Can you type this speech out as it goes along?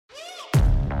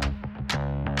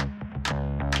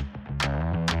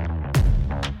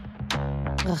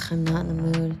Ugh, I'm not in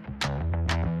the mood.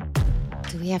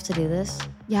 Do we have to do this?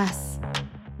 Yes.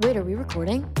 Wait, are we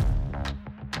recording?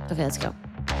 Okay, let's go.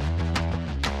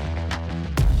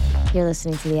 You're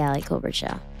listening to the Allie Colbert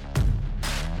Show.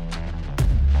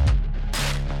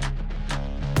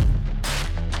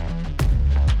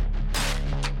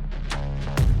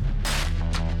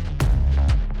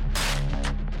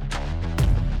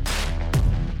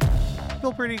 I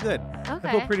feel pretty good. Okay.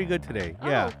 I feel pretty good today.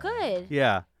 Yeah. Oh, good.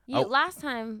 Yeah. Last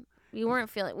time you weren't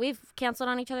feeling. We've canceled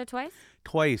on each other twice.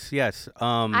 Twice, yes.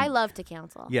 I love to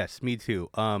cancel. Yes, me too.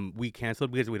 We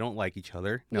canceled because we don't like each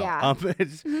other. No. Yeah.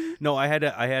 No, I had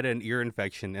an ear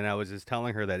infection, and I was just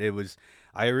telling her that it was.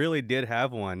 I really did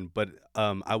have one, but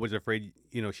I was afraid,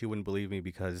 she wouldn't believe me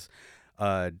because,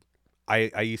 I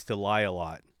used to lie a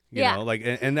lot. You know, like,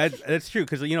 and that's true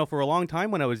because for a long time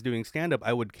when I was doing stand up,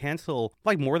 I would cancel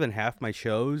like more than half my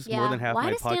shows, more than half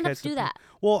my podcasts. Why do stand-ups do that?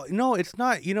 Well, no, it's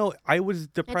not. I was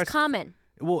depressed. It's common.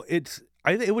 Well, it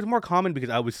was more common because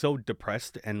I was so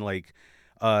depressed and like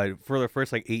for the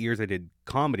first like 8 years I did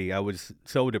comedy, I was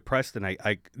so depressed and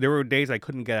I there were days I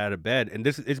couldn't get out of bed, and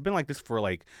it's been like this for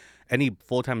like any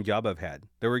full-time job I've had.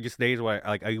 There were just days where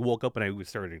I woke up and I was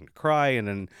starting to cry, and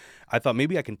then I thought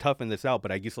maybe I can toughen this out,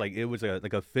 but I just like it was almost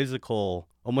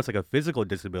like a physical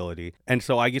disability, and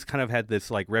so I just kind of had this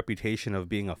like reputation of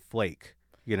being a flake,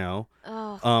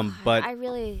 Oh, but I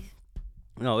really.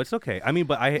 No, it's okay. I mean,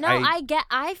 but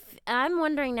I'm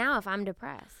wondering now if I'm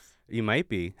depressed. You might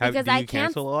be. Because do you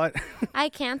cancel a lot? I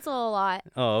cancel a lot.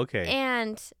 Oh,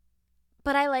 okay.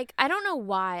 But I don't know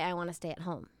why I want to stay at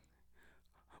home.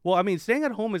 Well, I mean, staying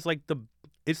at home is like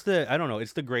it's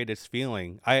the greatest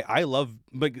feeling. I love,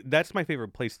 but that's my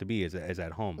favorite place to be is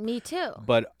at home. Me too.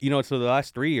 But, so the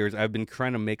last 3 years I've been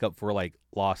trying to make up for like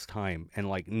lost time and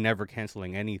like never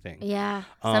canceling anything. Yeah.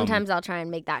 Sometimes I'll try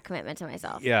and make that commitment to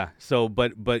myself. Yeah. So,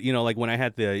 but like when I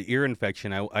had the ear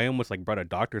infection, I almost like brought a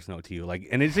doctor's note to you. Like,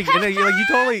 and it's like,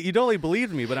 you totally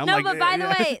believed me, but I'm like. No, but by the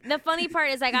way, the funny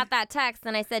part is I got that text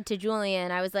and I said to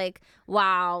Julian, I was like,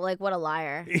 wow, like what a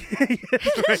liar.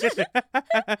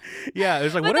 Yeah. It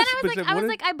was like, but then I was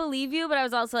like, I believe you, but I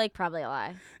was also like, probably a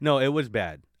lie. No, it was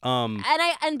bad.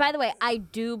 And by the way, I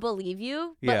do believe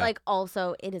you, but like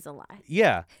also it is a lie.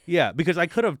 Yeah, because I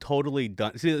could have totally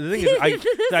done. See, the thing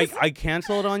is, I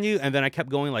canceled on you, and then I kept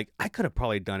going like I could have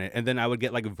probably done it, and then I would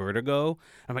get like vertigo.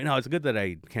 I'm like, no, it's good that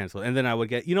I canceled, and then I would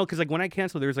get, because like when I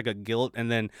canceled, there's like a guilt,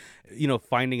 and then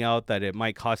finding out that it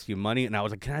might cost you money, and I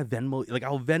was like, can I Venmo? Like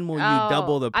I'll Venmo you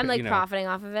double the. I'm like profiting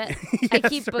off of it. Yes, I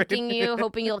keep booking you,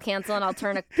 hoping you'll cancel, and I'll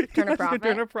turn a profit.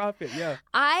 Turn a profit, yeah.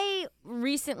 I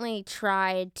recently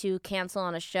tried to cancel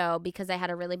on a show because I had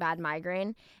a really bad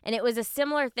migraine, and it was a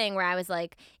similar thing where I was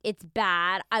like, it's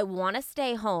bad, I want to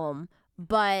stay home,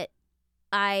 but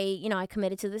I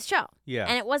committed to this show. Yeah.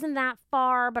 And it wasn't that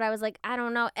far, but I was like, I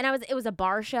don't know. And it was a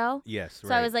bar show. Yes, so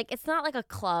right. I was like, it's not like a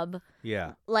club.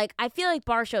 Yeah. Like I feel like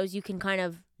bar shows you can kind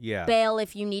of bail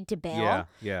if you need to bail.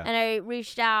 Yeah. And I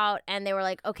reached out and they were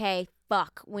like, okay,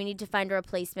 fuck, we need to find a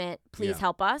replacement. Please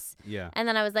help us. Yeah. And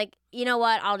then I was like, you know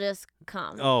what? I'll just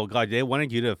come. Oh, God. They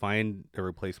wanted you to find a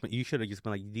replacement. You should have just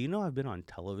been like, do you know I've been on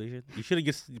television? You should have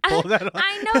just pulled that on.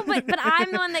 I know, but I'm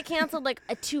the one that canceled like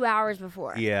 2 hours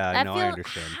before. Yeah, I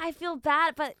understand. I feel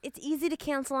bad, but it's easy to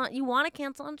cancel on. You want to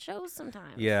cancel on shows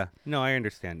sometimes. Yeah. No, I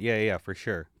understand. Yeah, for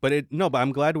sure. But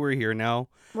I'm glad we're here now.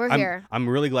 We're here. I'm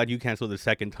really glad you canceled the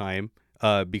second time.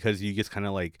 Because you just kind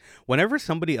of like, whenever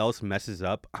somebody else messes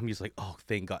up, I'm just like, oh,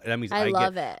 thank God. That means I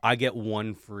love it. I get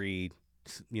one free,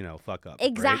 fuck up.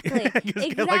 Exactly. Right?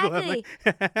 Exactly.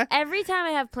 Every time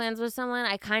I have plans with someone,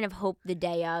 I kind of hope the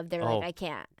day of they're like, I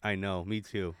can't. I know. Me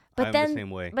too. I'm the same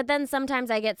way. But then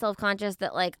sometimes I get self-conscious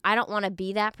that like I don't want to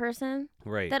be that person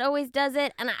that always does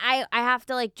it, and I have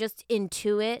to like just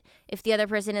intuit if the other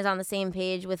person is on the same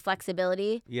page with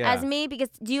flexibility as me. Because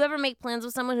do you ever make plans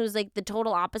with someone who's like the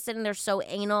total opposite and they're so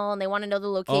anal and they want to know the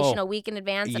location a week in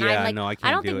advance? And I'm like, no,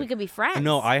 I don't think we could be friends.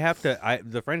 No, I have to.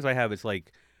 The friends I have, it's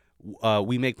like.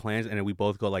 We make plans and then we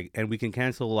both go like, and we can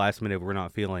cancel the last minute if we're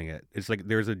not feeling it. It's like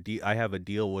I have a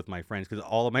deal with my friends because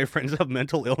all of my friends have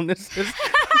mental illnesses.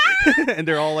 And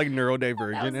they're all like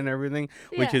neurodivergent and everything,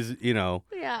 which is,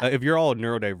 if you're all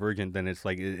neurodivergent, then it's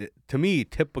like, to me,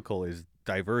 typical is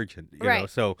divergent, you know?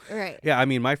 So, yeah, I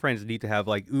mean, my friends need to have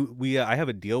like, I have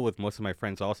a deal with most of my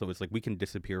friends also. It's like, we can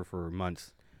disappear for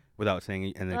months without saying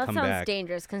it and then come back. That sounds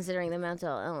dangerous considering the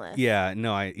mental illness. Yeah,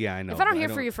 no, I know. If I don't hear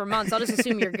for you for months, I'll just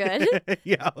assume you're good.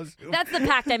 That's the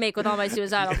pact I make with all my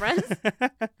suicidal friends.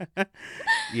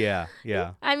 Yeah.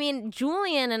 I mean,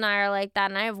 Julian and I are like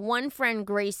that, and I have one friend,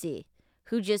 Gracie,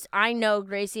 who just, I know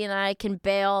Gracie and I can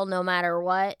bail no matter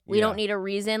what. We don't need a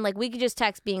reason. Like, we could just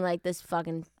text being like,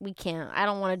 we can't. I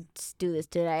don't want to do this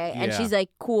today. And she's like,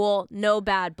 cool, no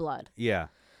bad blood. Yeah.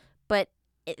 But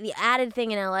the added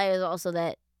thing in LA is also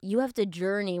that you have to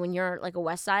journey when you're like a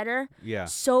West Sider. Yeah.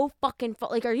 So fucking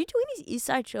like, are you doing these East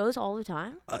Side shows all the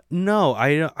time? No,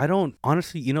 I don't.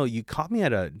 Honestly, you caught me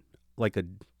at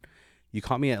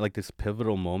this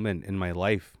pivotal moment in my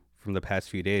life from the past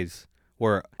few days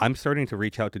where I'm starting to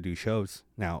reach out to do shows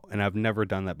now, and I've never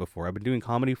done that before. I've been doing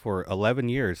comedy for 11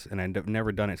 years, and I've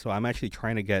never done it, so I'm actually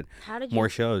trying to get more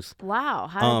shows. Wow,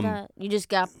 how did that? You just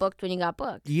got booked when you got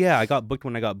booked? Yeah, I got booked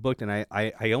when I got booked, and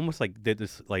I almost like did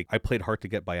this, like I played hard to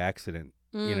get by accident,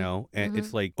 you know? And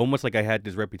it's like almost like I had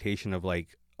this reputation of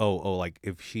like, oh, like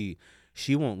if she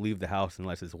won't leave the house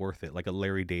unless it's worth it, like a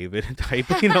Larry David type,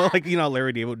 like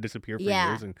Larry David would disappear for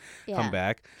years and come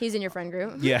back. He's in your friend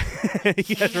group. Yeah,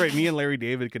 that's right. Me and Larry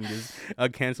David can just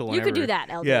cancel whenever. You could do that,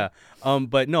 LD. Yeah,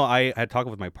 but no, I had talked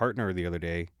with my partner the other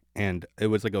day, and it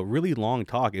was like a really long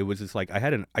talk. It was just like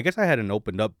I guess I hadn't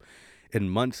opened up in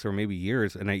months or maybe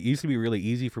years, and it used to be really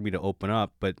easy for me to open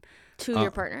up, but to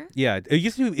your partner. Yeah, it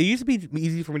used to be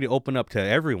easy for me to open up to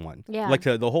everyone, like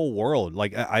to the whole world.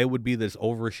 Like I would be this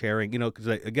oversharing, because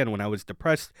again, when I was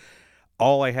depressed,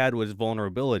 all I had was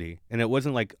vulnerability, and it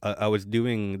wasn't like I was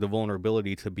doing the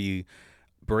vulnerability to be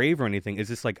brave or anything. It's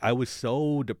just like I was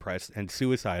so depressed and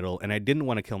suicidal, and I didn't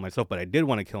want to kill myself, but I did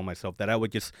want to kill myself, that I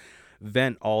would just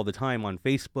vent all the time on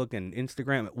Facebook and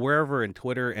Instagram, wherever, and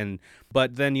Twitter.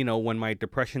 But then, when my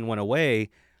depression went away,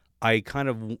 I kind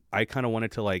of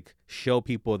wanted to like show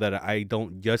people that I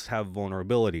don't just have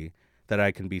vulnerability, that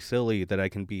I can be silly, that I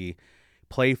can be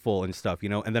playful and stuff,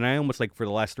 and then I almost like for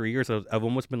the last 3 years I've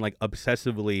almost been like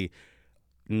obsessively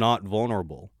not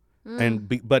vulnerable.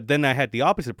 But then I had the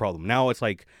opposite problem. Now it's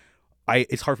like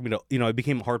it's hard for me to, it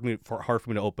became hard for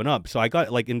me to open up. So I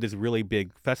got like in this really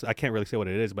big I can't really say what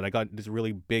it is, but I got this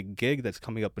really big gig that's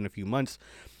coming up in a few months.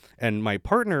 And my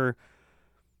partner,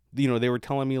 they were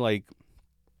telling me like,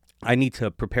 I need to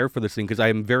prepare for this thing because I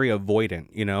am very avoidant,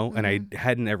 and I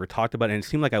hadn't ever talked about it. And it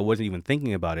seemed like I wasn't even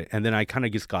thinking about it. And then I kind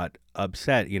of just got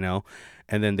upset,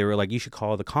 and then they were like, you should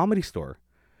call the Comedy Store.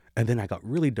 And then I got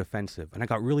really defensive and I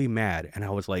got really mad. And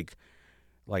I was like,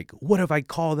 what if I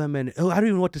call them and I don't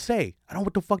even know what to say. I don't know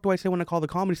what the fuck do I say when I call the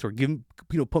Comedy Store?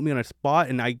 Put me on a spot.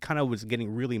 And I kind of was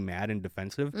getting really mad and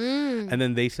defensive. And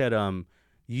then they said,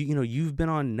 you've been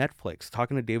on Netflix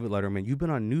talking to David Letterman. You've been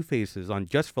on New Faces, on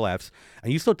Just for Laughs,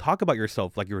 and you still talk about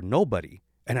yourself like you're nobody.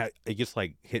 And it just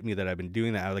like hit me that I've been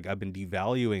doing that. I've been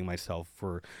devaluing myself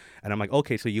and I'm like,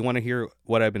 okay, so you want to hear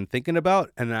what I've been thinking about?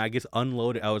 And then I just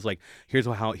unloaded. I was like, here's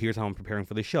how I'm preparing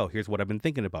for the show. Here's what I've been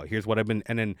thinking about. Here's what I've been.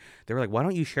 And then they were like, why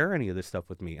don't you share any of this stuff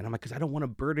with me? And I'm like, because I don't want to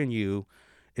burden you.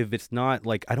 If it's not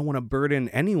like, I don't want to burden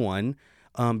anyone,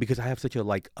 because I have such a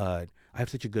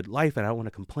good life and I don't want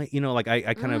to complain.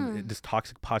 I kind of this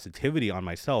toxic positivity on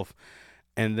myself.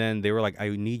 And then they were like, I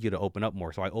need you to open up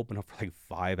more. So I opened up for like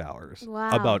 5 hours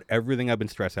about everything I've been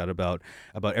stressed out about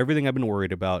everything I've been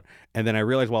worried about. And then I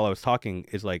realized while I was talking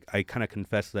is like, I kind of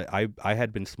confessed that I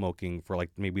had been smoking for like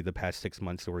maybe the past 6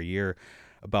 months or a year,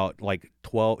 about like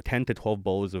 10 to 12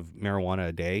 bowls of marijuana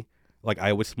a day. Like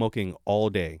I was smoking all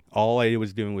day. All I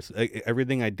was doing was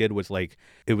everything I did was like,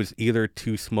 it was either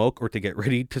to smoke or to get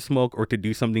ready to smoke or to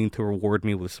do something to reward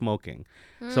me with smoking.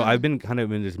 So I've been kind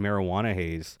of in this marijuana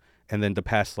haze. And then the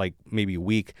past like maybe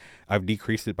week, I've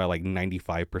decreased it by like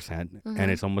 95%.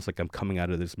 And it's almost like I'm coming out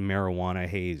of this marijuana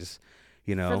haze,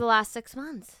 For the last 6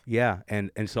 months. Yeah.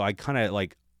 And so I kind of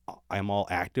like, I'm all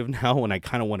active now and I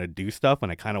kind of want to do stuff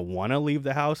and I kind of want to leave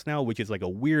the house now, which is like a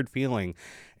weird feeling.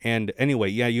 And anyway,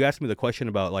 yeah, you asked me the question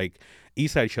about like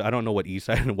East Side show. I don't know what East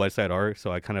Side and West Side are,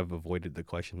 so I kind of avoided the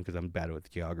question because I'm bad with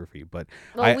geography. But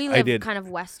we live kind of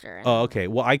Western. Oh, okay.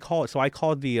 Well, I called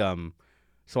the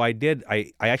So I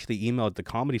actually emailed the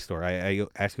Comedy Store. I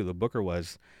asked who the booker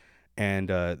was, and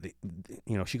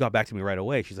she got back to me right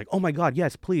away. She's like, "Oh my God,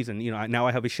 yes, please!" And now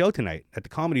I have a show tonight at the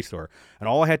Comedy Store, and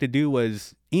all I had to do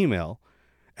was email,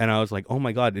 and I was like, "Oh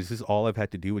my God, is this all I've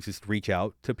had to do? Was just reach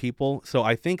out to people?" So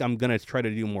I think I'm gonna try to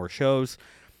do more shows.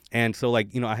 And so,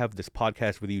 like, I have this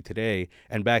podcast with you today,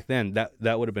 and back then,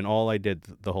 that would have been all I did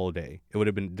the whole day. It would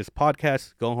have been this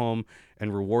podcast, go home,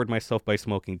 and reward myself by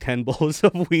smoking 10 bowls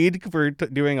of weed for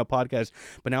doing a podcast.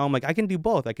 But now I'm like, I can do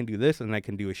both. I can do this, and I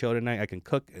can do a show tonight. I can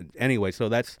cook. Anyway, so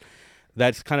that's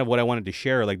kind of what I wanted to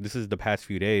share. Like, this is the past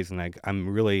few days, and like, I'm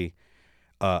really...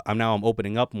 I'm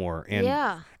opening up more.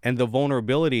 And the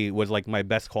vulnerability was, like, my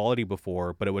best quality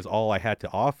before, but it was all I had to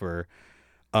offer.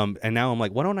 And now I'm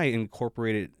like, why don't I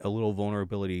incorporate a little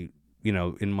vulnerability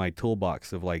in my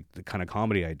toolbox of like the kind of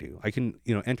comedy I do. I can,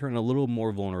 enter in a little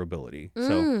more vulnerability.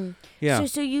 So, yeah.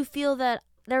 So you feel that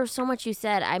there was so much you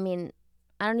said. I mean,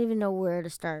 I don't even know where to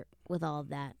start with all of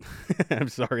that. I'm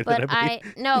sorry. But I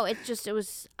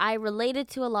related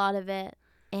to a lot of it,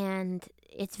 and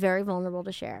it's very vulnerable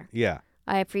to share. Yeah.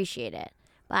 I appreciate it.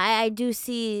 But I do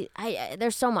see,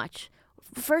 there's so much.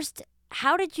 First,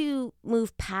 how did you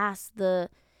move past the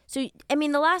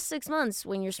last 6 months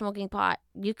when you're smoking pot,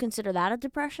 you consider that a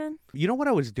depression? You know what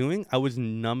I was doing? I was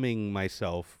numbing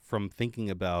myself from thinking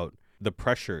about the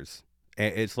pressures.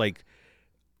 It's like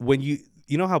when you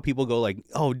know how people go like,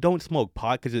 oh, don't smoke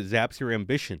pot because it zaps your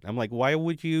ambition. I'm like, why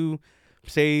would you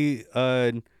say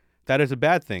that is a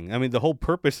bad thing? I mean, the whole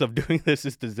purpose of doing this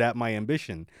is to zap my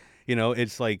ambition.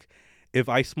 It's like if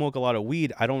I smoke a lot of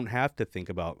weed, I don't have to think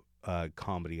about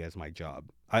comedy as my job.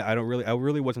 I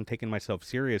really wasn't taking myself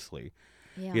seriously,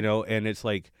 and it's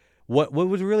like what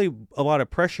was really a lot of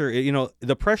pressure.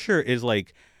 The pressure is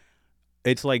like,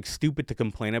 it's like stupid to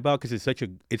complain about because it's such a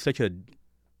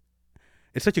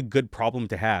good problem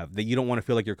to have that you don't want to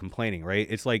feel like you're complaining, right?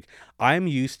 It's like I'm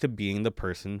used to being the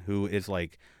person who is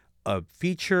like a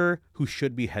feature who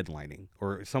should be headlining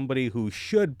or somebody who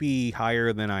should be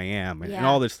higher than I am and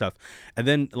all this stuff. And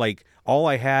then like all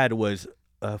I had was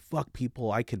fuck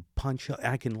people, I could punch,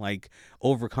 I can like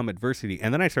overcome adversity.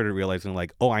 And then I started realizing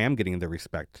like, oh, I am getting the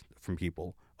respect from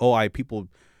people. Oh, people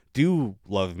do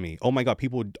love me. Oh my God,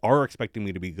 people are expecting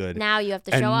me to be good. Now you have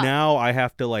to show up. And now I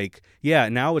have to like,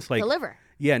 now it's like deliver.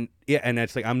 Yeah, and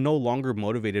it's like I'm no longer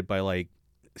motivated by like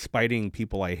spiting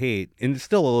people I hate, and it's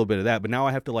still a little bit of that, but now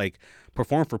I have to like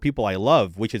perform for people I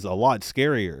love, which is a lot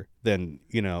scarier than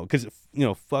because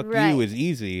fuck you is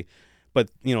easy, but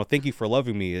thank you for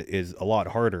loving me is a lot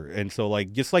harder. And so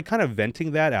like just like kind of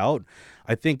venting that out,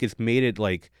 I think it's made it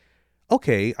like,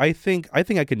 okay, I think I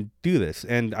can do this,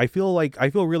 and I feel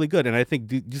really good, and I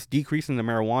think just decreasing the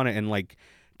marijuana and like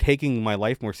taking my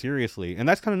life more seriously. And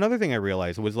that's kind of another thing I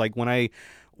realized was like when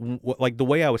like the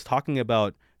way I was talking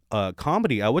about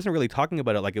comedy, I wasn't really talking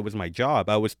about it like it was my job.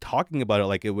 I was talking about it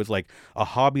like it was like a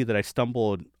hobby that I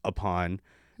stumbled upon,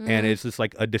 and it's just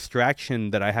like a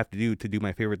distraction that I have to do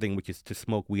my favorite thing, which is to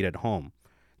smoke weed at home.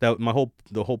 That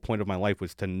the whole point of my life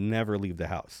was to never leave the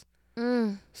house.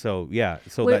 So yeah,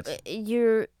 so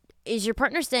is your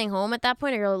partner staying home at that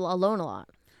point, or you're alone a lot?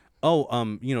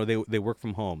 Oh, they work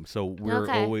from home, so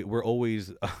we're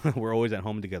always at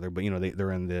home together. But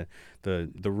they're in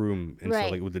the room, and so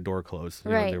like with the door closed,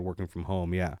 they're working from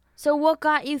home. Yeah. So what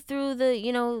got you through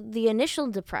the initial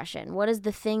depression? What is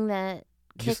the thing that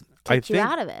kicked you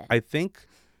out of it? I think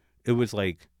it was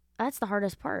like that's the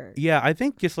hardest part. Yeah, I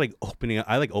think just like opening up.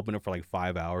 I like opened up for like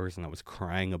 5 hours, and I was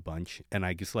crying a bunch, and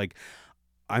I just like,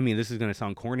 I mean, this is gonna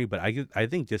sound corny, but I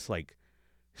think just like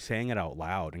saying it out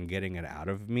loud and getting it out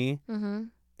of me,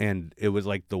 and it was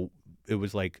like oh,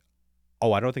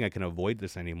 I don't think I can avoid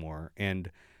this anymore, and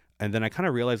then I kind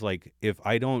of realized like if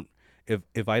I don't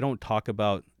talk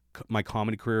about my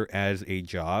comedy career as a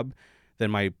job,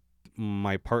 then my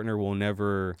partner will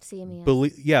never see me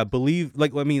believe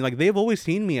like, I mean, like they've always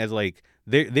seen me as like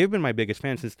they've been my biggest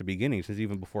fan since the beginning, since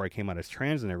even before I came out as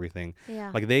trans and everything.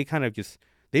 Like they kind of just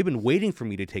they've been waiting for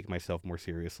me to take myself more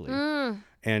seriously.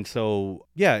 And so,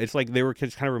 yeah, it's like they were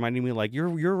just kind of reminding me, like,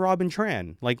 you're Robin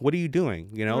Tran. Like, what are you doing?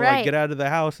 Like, get out of the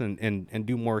house and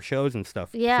do more shows and stuff.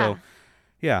 Yeah. So,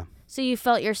 yeah. So you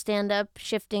felt your stand-up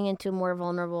shifting into more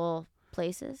vulnerable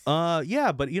places?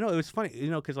 Yeah, but, it was funny,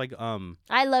 because, like...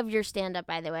 I love your stand-up,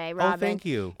 by the way, Robin. Oh, thank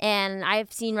you. And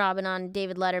I've seen Robin on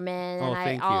David Letterman,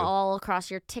 and all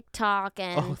across your TikTok,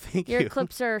 and your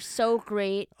clips are so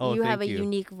great. You have a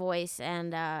unique voice,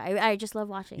 and I just love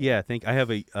watching. Yeah, I have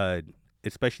a...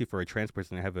 especially for a trans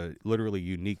person, I have a literally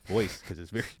unique voice because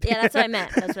it's very... Yeah, that's what I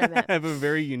meant. I have a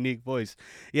very unique voice.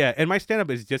 Yeah, and my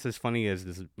stand-up is just as funny as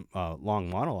this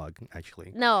long monologue,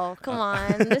 actually. No, come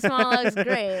on. This monologue's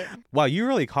great. Wow, you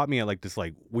really caught me at like this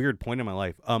like weird point in my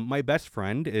life. My best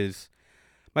friend is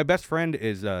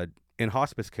in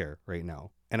hospice care right now,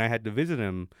 and I had to visit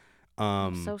him.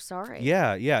 I'm so sorry.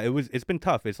 Yeah, it's been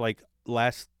tough. It's like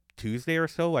last Tuesday or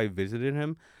so I visited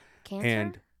him. Cancer?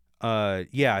 And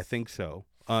yeah, I think so.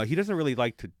 He doesn't really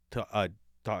like to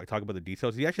talk about the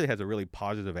details. He actually has a really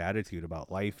positive attitude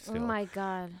about life still. Oh my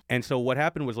God. And so what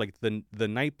happened was like the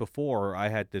night before I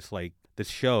had this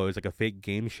show. It was like a fake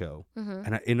game show.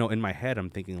 And in my head I'm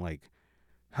thinking like,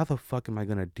 how the fuck am I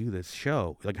going to do this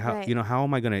show? Like how how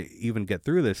am I going to even get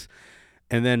through this?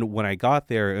 And then when I got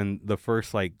there, and the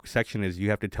first like section is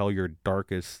you have to tell your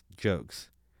darkest jokes.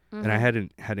 And I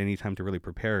hadn't had any time to really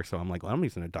prepare, so I'm like, well, I'm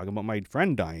just going to talk about my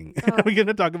friend dying. I'm going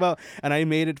to talk about, and I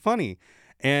made it funny.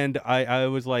 And I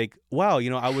was like, wow,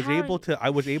 I was able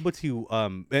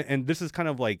to and this is kind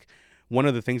of like one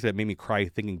of the things that made me cry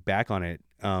thinking back on it,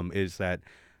 is that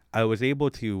I was able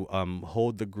to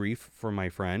hold the grief for my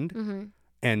friend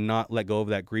and not let go of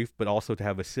that grief, but also to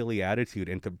have a silly attitude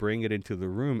and to bring it into the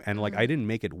room. And like, I didn't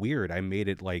make it weird. I made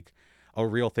it like a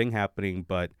real thing happening,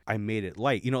 but I made it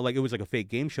light. Like it was like a fake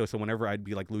game show. So whenever I'd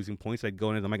be like losing points, I'd go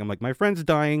into the mic. I'm like, my friend's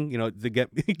dying, to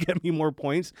get me more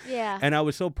points. Yeah. And I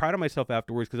was so proud of myself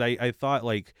afterwards because I thought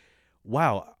like,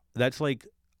 wow, that's like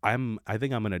I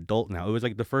think I'm an adult now. It was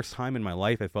like the first time in my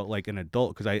life I felt like an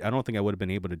adult because I don't think I would have been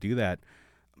able to do that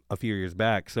a few years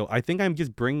back. So I think I'm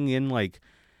just bringing in like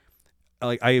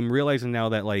I am realizing now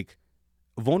that like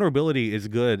vulnerability is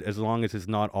good as long as it's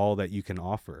not all that you can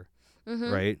offer.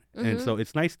 Right. And so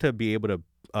it's nice to be able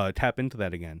to tap into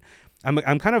that again.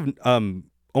 I'm kind of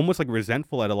almost like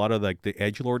resentful at a lot of like the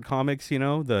edgelord comics,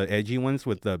 the edgy ones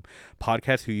with the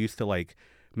podcasts who used to like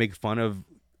make fun of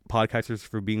podcasters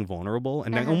for being vulnerable,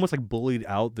 and I almost like bullied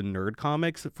out the nerd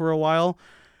comics for a while.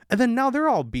 And then now they're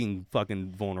all being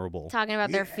fucking vulnerable. Talking about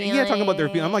their feelings. Yeah, talking about their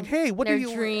feelings. I'm like, hey, what do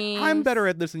you... dreams. I'm better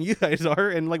at this than you guys are.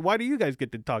 And like, why do you guys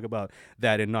get to talk about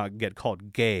that and not get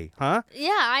called gay? Huh?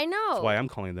 Yeah, I know. That's why I'm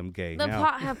calling them gay the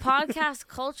now. Podcast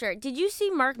culture. Did you see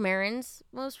Mark Maron's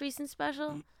most recent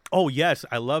special? Oh, yes.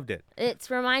 I loved it.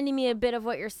 It's reminding me a bit of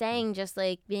what you're saying, just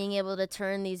like being able to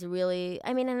turn these really...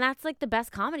 I mean, and that's like the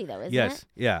best comedy though, isn't it? Yes.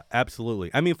 Yeah,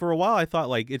 absolutely. I mean, for a while, I thought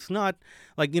like it's not...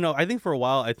 Like, I think for a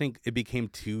while, I think it became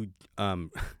too...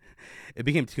 it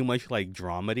became too much like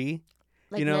dramedy.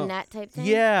 Like Nanette type thing?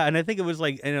 Yeah, and I think it was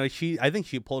like... I think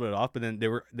she pulled it off, but then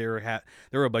there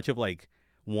were a bunch of like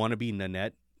wannabe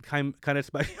Nanette kind of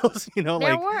specials, There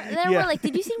were like...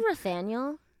 Did you see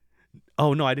Nathaniel?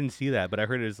 Oh, no, I didn't see that, but I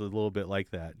heard it was a little bit like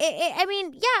that. I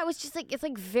mean, yeah, it was just like, it's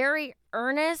like very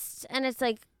earnest, and it's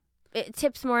like, it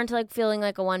tips more into like feeling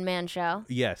like a one-man show.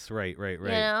 Yes, right.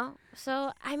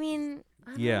 So, I mean,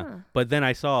 I don't know. But then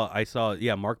I saw,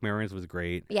 Mark Maron's was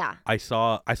great. Yeah. I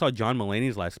saw John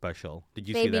Mulaney's last special. Did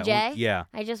you see that J? one? Yeah.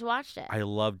 I just watched it. I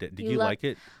loved it. Did you like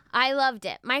it? I loved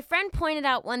it. My friend pointed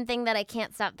out one thing that I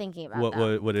can't stop thinking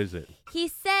about. What is it? He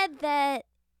said that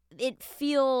it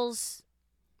feels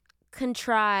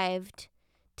contrived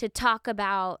to talk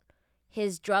about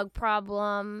his drug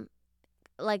problem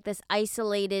like this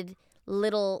isolated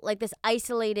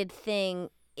thing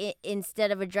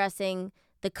instead of addressing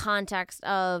the context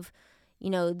of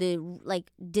the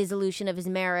like dissolution of his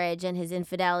marriage and his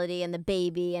infidelity and the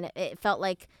baby, and it felt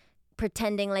like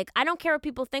pretending like I don't care what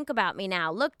people think about me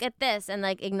now, look at this, and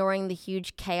like ignoring the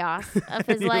huge chaos of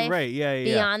his life. Right.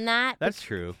 Beyond that, that's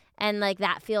true. And like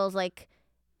that feels like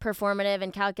performative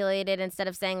and calculated instead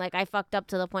of saying like I fucked up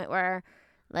to the point where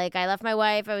like I left my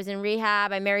wife, I was in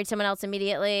rehab, I married someone else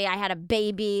immediately, I had a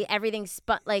baby, everything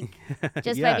by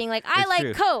being like I like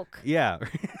true. Coke. Yeah.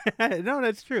 No,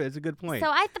 that's true. It's a good point. So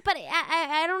I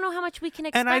don't know how much we can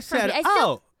expect. And I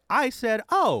said,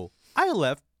 I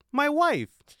left my wife.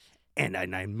 And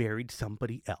I married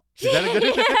somebody else. Is that a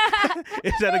good?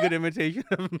 Is that a good imitation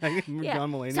of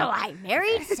John Mulaney? So I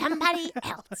married somebody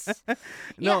else.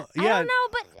 No, I don't know,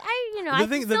 but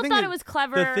I still thought it was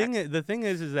clever. The thing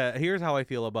is that here's how I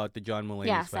feel about the John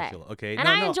Mulaney special. Okay, and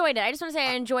I enjoyed it. I just want to say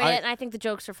I enjoyed it, and I think the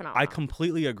jokes are phenomenal. I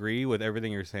completely agree with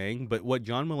everything you're saying, but what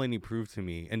John Mulaney proved to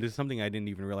me, and this is something I didn't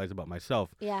even realize about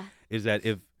myself, is that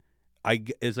if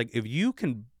you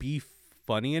can be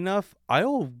funny enough,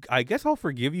 I guess I'll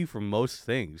forgive you for most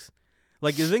things.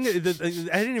 Like the thing,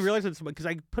 I didn't realize it because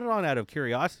I put it on out of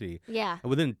curiosity. Yeah. And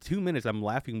within 2 minutes, I'm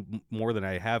laughing more than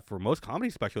I have for most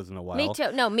comedy specials in a while. Me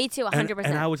too. No, me too. 100%.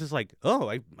 And I was just like, oh,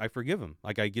 I forgive him.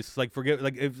 Like I just like forgive.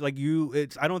 Like if like you,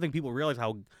 it's I don't think people realize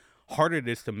how hard it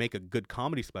is to make a good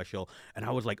comedy special. And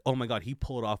I was like, oh my god, he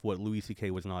pulled off what Louis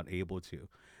C.K. was not able to.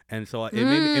 And so it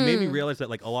made me realize that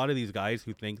like a lot of these guys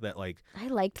who think that like I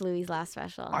liked Louis' last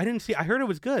special. I didn't see. I heard it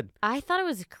was good. I thought it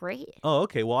was great. Oh,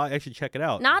 okay. Well, I should check it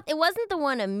out. It wasn't the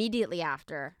one immediately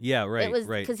after. Yeah, right. It was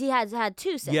right. because he had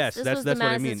two sets. Yes, this that's was the what I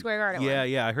Madison mean. Square Garden one.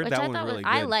 Yeah. I heard that one really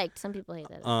good. I liked. Some people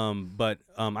hated it. But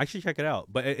I should check it out.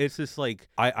 But it's just like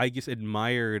I just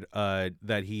admired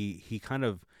that he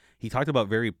talked about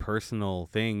very personal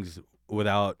things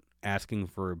without asking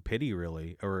for pity,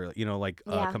 really, or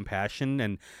compassion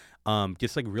and.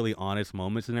 Just like really honest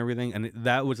moments and everything, and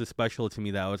that was a special to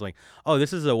me that I was like, oh,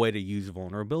 this is a way to use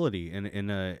vulnerability in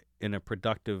a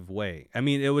productive way. I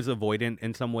mean, it was avoidant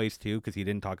in some ways too because he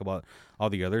didn't talk about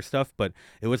all the other stuff, but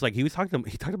it was like he talked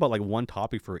about like one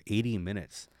topic for 80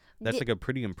 minutes. That's like a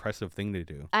pretty impressive thing to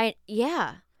do.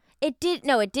 It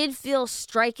did feel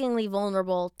strikingly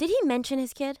vulnerable. Did he mention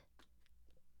his kid?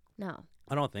 No,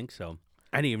 I don't think so.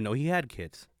 I didn't even know he had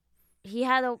kids. He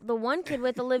had the one kid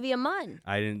with Olivia Munn.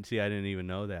 I didn't even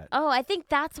know that. Oh, I think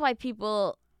that's why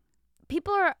people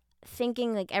are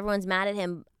thinking like everyone's mad at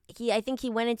him. I think he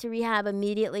went into rehab,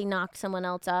 immediately knocked someone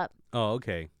else up. Oh,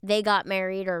 okay. They got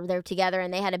married or they're together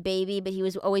and they had a baby, but he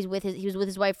was with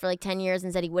his wife for like 10 years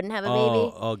and said he wouldn't have a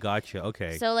baby. Oh, gotcha.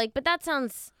 Okay. So but that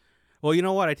sounds... Well, you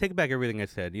know what? I take back everything I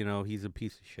said. He's a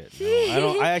piece of shit.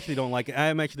 No, I actually don't like it.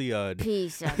 I'm actually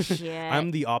piece of shit.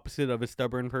 I'm the opposite of a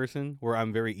stubborn person, where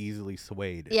I'm very easily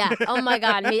swayed. Yeah. Oh my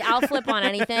God. I'll flip on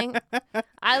anything.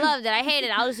 I loved it. I hate it.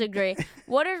 I'll just agree.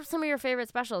 What are some of your favorite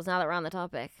specials now that we're on the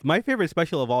topic? My favorite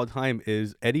special of all time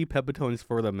is Eddie Pepitone's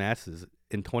For the Masses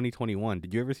in 2021.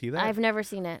 Did you ever see that? I've never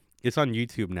seen it. It's on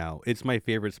YouTube now. It's my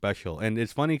favorite special, and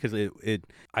it's funny because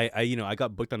I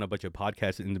got booked on a bunch of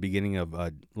podcasts in the beginning of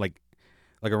like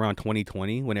around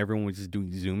 2020 when everyone was just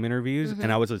doing Zoom interviews,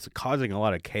 and I was just causing a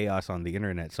lot of chaos on the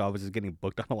internet. So I was just getting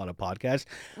booked on a lot of podcasts.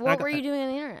 What were you doing on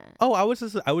the internet? Oh,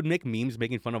 I would make memes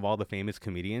making fun of all the famous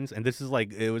comedians, and this is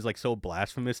it was so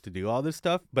blasphemous to do all this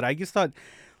stuff. But I just thought,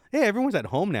 hey, everyone's at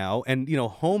home now, and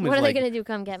home is what are they gonna do?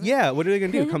 Come get me? Yeah, what are they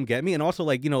gonna do? Come get me? And also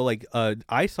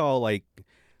I saw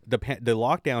the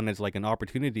lockdown as an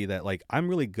opportunity that I'm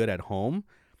really good at home.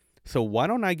 So why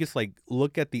don't I just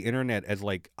look at the internet as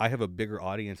I have a bigger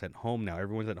audience at home now.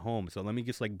 Everyone's at home. So let me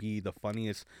just be the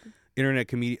funniest internet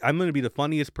comedian. I'm going to be the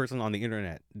funniest person on the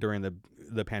internet during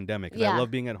the pandemic. Yeah. I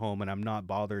love being at home and I'm not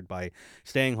bothered by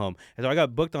staying home. And so I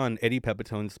got booked on Eddie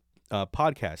Pepitone's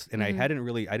podcast, and I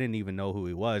didn't even know who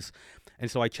he was. And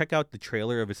so I check out the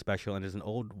trailer of his special, and there's an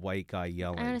old white guy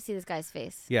yelling. I want to see this guy's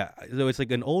face. Yeah, so it's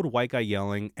an old white guy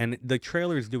yelling, and the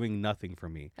trailer is doing nothing for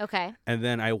me. Okay. And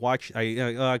then I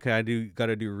got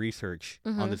to do research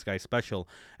on this guy's special,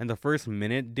 and the first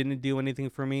minute didn't do anything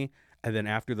for me. And then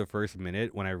after the first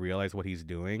minute, when I realized what he's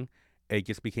doing, it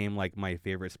just became my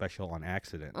favorite special on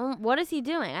accident. What is he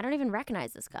doing? I don't even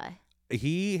recognize this guy.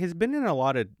 He has been in a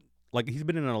lot of he's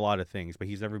been in a lot of things, but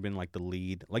he's never been the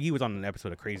lead. He was on an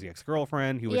episode of Crazy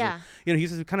Ex-Girlfriend. He was,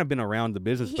 he's just kind of been around the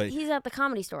business. But he's at the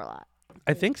Comedy Store a lot.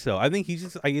 I think so. I think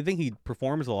I think he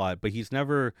performs a lot, but he's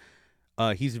never.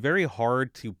 He's very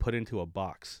hard to put into a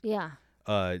box. Yeah.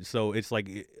 So it's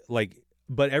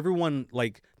but everyone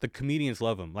the comedians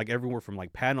love him. Everywhere from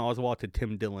Patton Oswalt to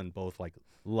Tim Dillon both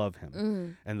love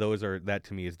him, and that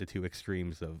to me is the two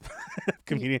extremes of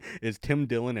comedian is Tim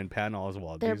Dillon and Patton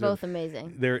Oswalt. They're both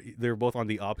amazing. They're both on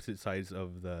the opposite sides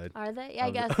of the. Are they? Yeah,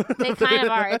 I guess they kind of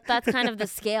are. That's kind of the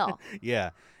scale. Yeah,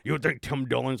 you think Tim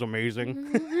Dillon's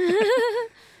amazing?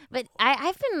 But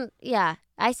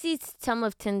I see some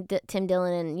of Tim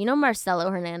Dillon and Marcelo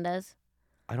Hernandez.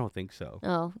 I don't think so.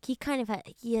 Oh, he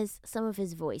has some of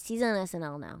his voice. He's on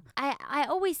SNL now. I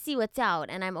always see what's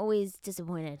out, and I'm always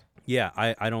disappointed. Yeah,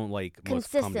 I don't like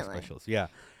most comedy specials. Yeah,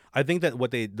 I think that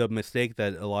the mistake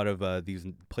that a lot of these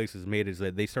places made is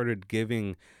that they started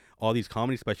giving all these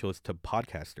comedy specials to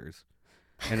podcasters,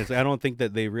 and I don't think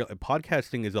that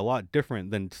podcasting is a lot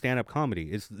different than stand-up comedy.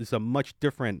 It's a much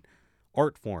different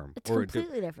art form. It's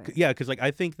completely different. Yeah, because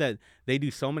I think that they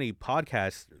do so many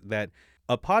podcasts that.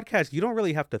 A podcast, you don't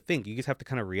really have to think. You just have to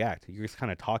kind of react. You're just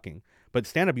kind of talking. But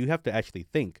stand-up, you have to actually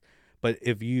think. But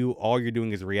if all you're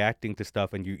doing is reacting to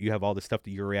stuff and you have all the stuff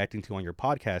that you're reacting to on your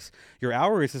podcast, your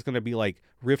hour is just going to be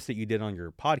riffs that you did on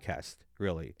your podcast,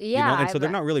 really. Yeah. And so they're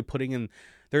not really putting in...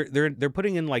 They're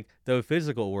putting in, the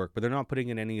physical work, but they're not putting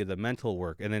in any of the mental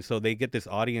work. And then so they get this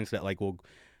audience that, will...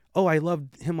 Oh, I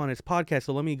loved him on his podcast,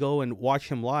 so let me go and watch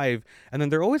him live. And then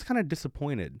they're always kind of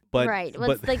disappointed. But right.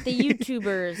 Well, it's like the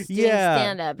YouTubers doing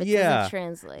stand-up. It doesn't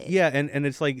translate. Yeah, and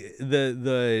it's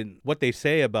the what they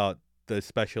say about the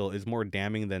special is more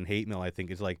damning than hate mail, I think.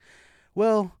 Is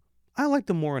well, I liked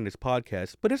him more on his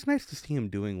podcast, but it's nice to see him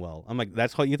doing well. I'm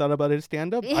that's what you thought about his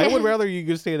stand-up? Yeah. I would rather you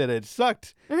just say that it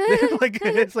sucked.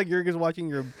 It's you're just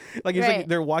watching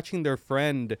they're watching their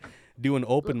friend do an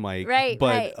open mic, right?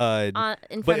 But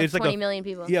in front of 20 million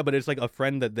people. Yeah, but it's a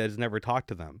friend that has never talked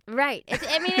to them. Right. They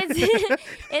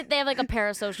have a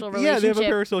parasocial relationship. Yeah, they have a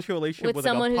parasocial relationship with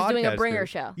someone who's doing a bringer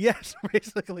show. Yes,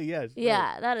 basically, yes.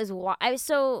 Yeah, right. That is why.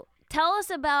 So tell us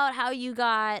about how you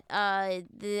got.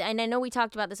 And I know we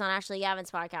talked about this on Ashley Gavin's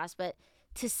podcast, but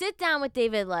to sit down with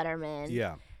David Letterman.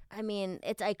 Yeah. I mean,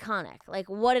 it's iconic.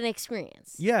 What an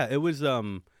experience. Yeah, it was.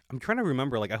 I'm trying to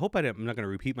remember. I hope I'm not going to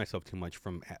repeat myself too much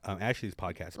from Ashley's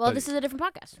podcast. Well, this is a different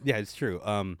podcast. Yeah, it's true.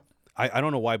 I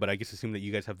don't know why, but I just assume that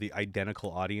you guys have the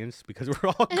identical audience because we're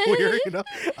all queer,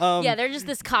 yeah, they're just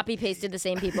this copy pasted the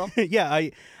same people. Yeah,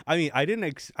 I mean, it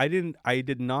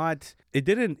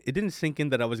didn't sink in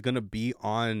that I was going to be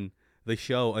on the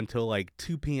show until like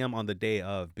 2 p.m. on the day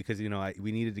of, because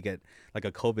we needed to get like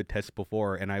a COVID test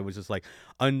before, and I was just like,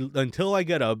 until I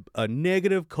get a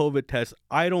negative COVID test,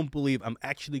 I don't believe I'm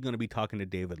actually going to be talking to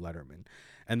David Letterman.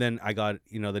 And then I got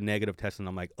the negative test, and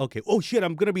I'm like, okay, oh shit,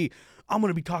 I'm gonna be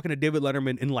talking to David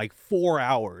Letterman in like 4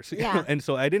 hours. Yeah. And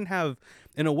so I didn't have,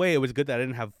 in a way, it was good that I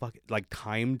didn't have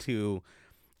time to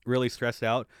really stress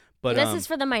out. But this is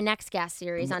for the My Next Guest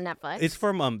series on Netflix. It's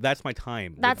from That's My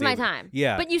Time. That's My Time.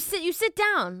 Yeah. But you sit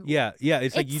down. Yeah.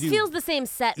 It's like it feels the same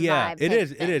set vibe. Yeah, it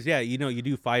is. Yeah, you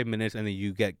do 5 minutes and then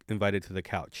you get invited to the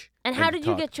couch. And how did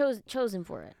you get chosen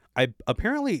for it? He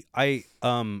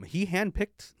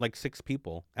handpicked like 6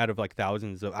 people out of like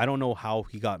thousands of. I don't know how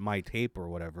he got my tape or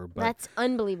whatever, but that's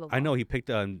unbelievable. I know he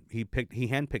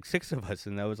handpicked 6 of us,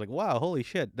 and I was like, wow, holy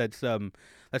shit, that's so.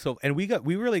 And we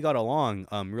really got along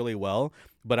really well.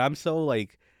 But I'm so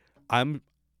like, I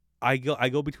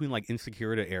go between like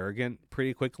insecure to arrogant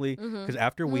pretty quickly, because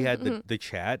after we had the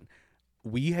chat,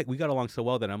 we got along so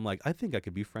well that I'm like, I think I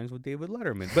could be friends with David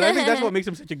Letterman. But I think that's what makes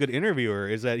him such a good interviewer,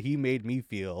 is that he made me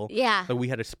feel that we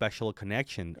had a special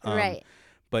connection. Right.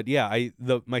 But yeah,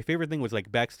 my favorite thing was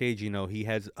like backstage. He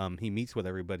meets with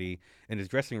everybody in his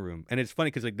dressing room, and it's funny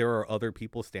because like there are other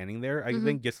people standing there. I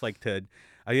think just like I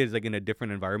think it's like in a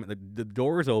different environment. The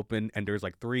doors open and there's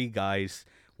like 3 guys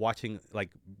watching,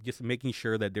 like just making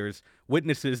sure that there's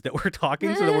witnesses that we're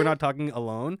talking, so that we're not talking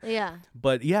alone. Yeah.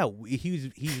 But yeah, he's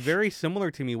very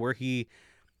similar to me, where he'll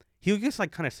just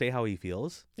like kind of say how he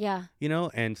feels. Yeah.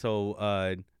 And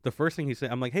so the first thing he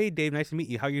said, I'm like, hey Dave, nice to meet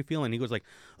you. How you feeling? He goes like,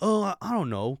 oh, I don't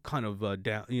know, kind of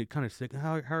down, kind of sick.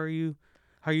 How are you?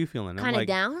 How are you feeling? Kind of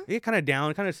down? Yeah, kind of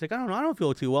down, kind of sick. I don't know. I don't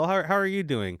feel too well. How are you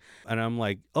doing? And I'm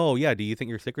like, oh yeah, do you think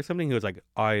you're sick or something? He was like,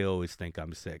 I always think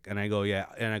I'm sick. And I go, yeah.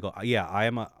 And I go, yeah, I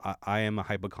am a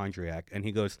hypochondriac. And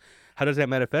he goes, how does that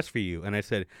manifest for you? And I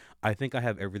said, I think I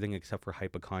have everything except for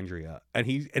hypochondria. And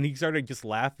he started just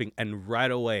laughing, and right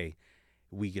away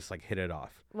we just like hit it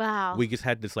off. Wow. We just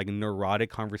had this like neurotic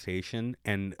conversation,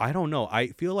 and I don't know. I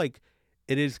feel like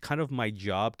it is kind of my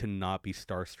job to not be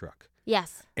starstruck.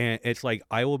 Yes. And it's like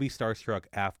I will be starstruck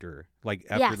after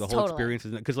the whole experience,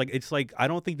 because like it's like I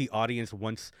don't think the audience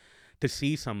wants to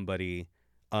see somebody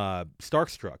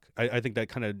starstruck. I think that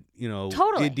kind of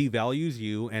totally. It devalues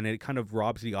you, and it kind of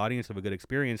robs the audience of a good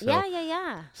experience. So,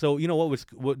 yeah. So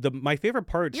my favorite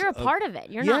part? You're a part of it.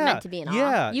 You're not meant to be in awe.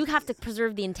 Yeah. You have to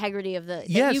preserve the integrity of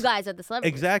you guys are the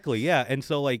celebrities. Exactly. Yeah. And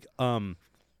so like I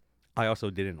also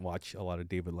didn't watch a lot of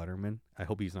David Letterman. I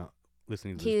hope he's not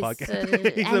listening to this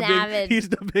podcast. He's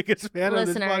the biggest fan of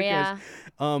this podcast.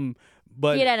 Yeah.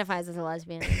 But he identifies as a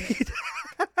lesbian.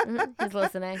 He's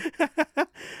listening.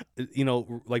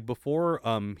 Like before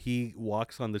he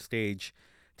walks on the stage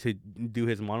to do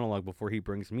his monologue before he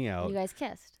brings me out. You guys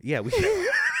kissed. Yeah, we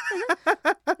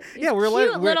yeah, we're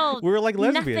like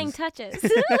lesbians. Nothing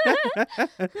touches.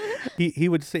 he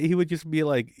would just be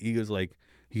like, he was like,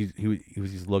 he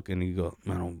was just looking, and he'd go,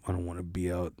 I don't want to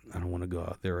be out. I don't want to go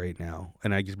out there right now.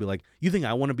 And I'd just be like, you think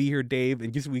I want to be here, Dave?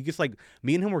 And we just like,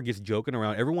 me and him were just joking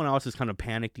around. Everyone else is kind of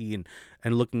panicky and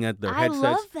looking at their headsets.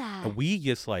 I love that. And we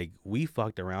just like, we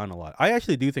fucked around a lot. I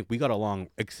actually do think we got along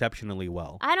exceptionally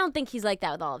well. I don't think he's like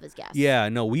that with all of his guests. Yeah,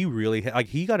 no, we really, like,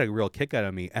 he got a real kick out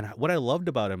of me. And what I loved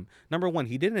about him, number one,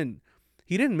 he didn't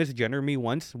misgender me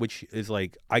once, which is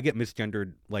like, I get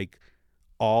misgendered like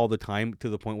all the time, to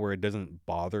the point where it doesn't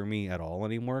bother me at all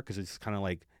anymore, because it's kind of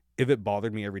like, if it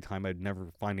bothered me every time, I'd never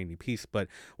find any peace. But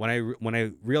when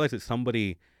I realize that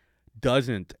somebody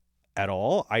doesn't at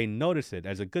all, I notice it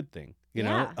as a good thing, you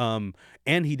know.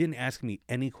 And he didn't ask me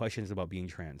any questions about being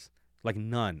trans, like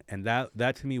none. And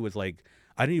that to me was like,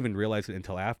 I didn't even realize it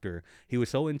until after. He was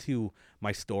so into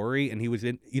my story, and he was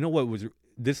in, what was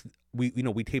this, we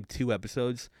taped 2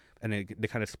 episodes, and they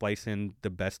kind of splice in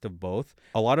the best of both.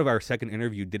 A lot of our second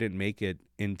interview didn't make it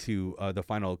into the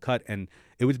final cut, and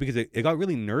it was because it got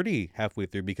really nerdy halfway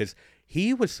through, because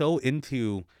he was so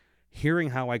into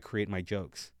hearing how I create my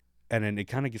jokes. And then it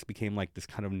kind of just became like this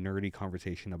kind of nerdy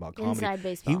conversation about comedy. Inside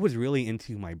baseball. He was really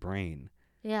into my brain.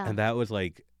 Yeah. And that was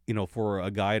like, for a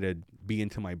guy to be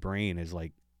into my brain is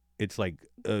like, it's like,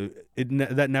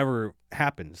 that never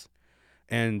happens.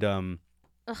 And,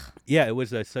 yeah, it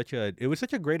was such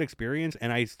a great experience,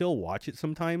 and I still watch it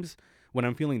sometimes when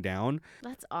I'm feeling down.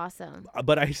 That's awesome.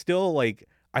 But I still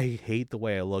I hate the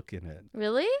way I look in it.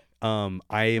 Really? I am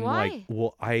Why? like,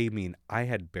 well, I mean, I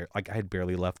had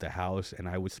barely left the house, and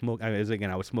I was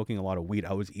smoking a lot of weed.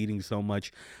 I was eating so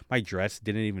much, my dress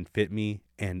didn't even fit me,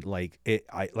 and like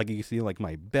you see like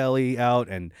my belly out,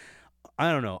 and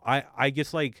I don't know. I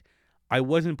just like, I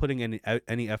wasn't putting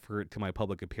any effort to my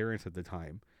public appearance at the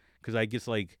time. Because I guess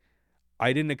like,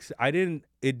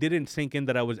 it didn't sink in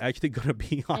that I was actually going to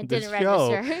be on this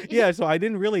show. Yeah, so I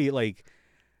didn't really like,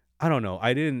 I don't know.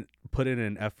 I didn't put in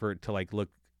an effort to like look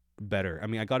better. I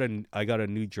mean, I got a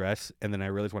new dress, and then I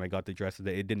realized when I got the dress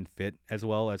that it didn't fit as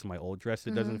well as my old dress.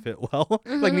 It doesn't fit well.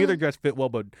 Like neither dress fit well,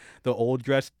 but the old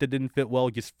dress that didn't fit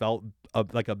well just felt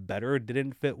like a better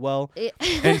didn't fit well.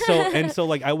 and so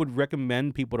like I would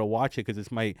recommend people to watch it because it's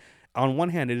on one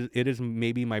hand it is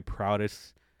maybe my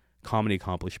proudest comedy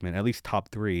accomplishment, at least top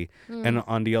 3, and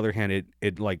on the other hand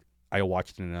it like I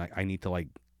watched it and I need to like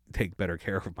take better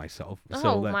care of myself.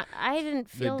 I didn't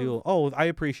feel. I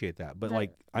appreciate that, but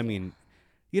like I mean,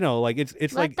 you know, like it's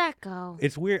let like that go.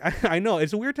 It's weird. I know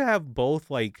it's weird to have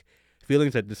both like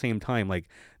feelings at the same time. Like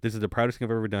this is the proudest thing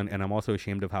I've ever done, and I'm also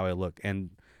ashamed of how I look.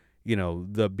 And you know,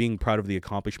 the being proud of the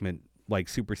accomplishment like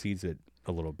supersedes it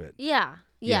a little bit. Yeah.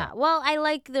 Well, I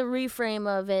like the reframe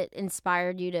of it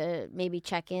inspired you to maybe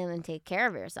check in and take care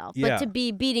of yourself. But to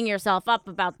be beating yourself up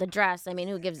about the dress, I mean,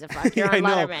 who gives a fuck? You're on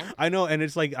Letterman. I know, and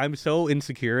it's like I'm so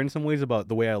insecure in some ways about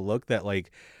the way I look that like,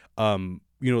 you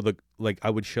know, I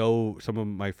would show some of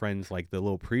my friends like the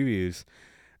little previews,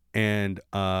 and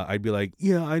I'd be like,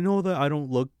 yeah, I know that I don't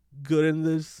look good in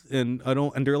this, and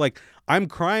they're like, I'm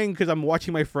crying because I'm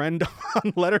watching my friend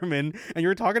on Letterman, and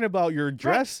you're talking about your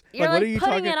dress. Right. You're like, what are you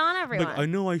putting talking? It on everyone. Like, I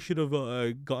know I should have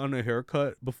gotten a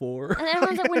haircut before. And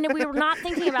everyone's like, we were not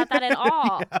thinking about that at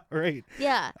all. Yeah, right.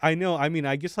 Yeah. I know. I mean,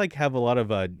 I just like have a lot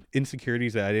of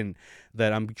insecurities that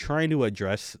I'm trying to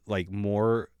address like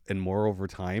more and more over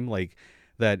time. Like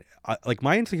that, like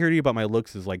my insecurity about my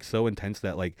looks is like so intense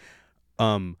that like,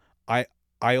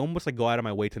 I almost like go out of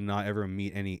my way to not ever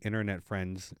meet any internet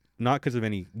friends, not because of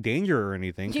any danger or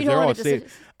anything, because they're all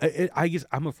safe.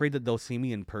 I'm afraid that they'll see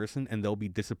me in person and they'll be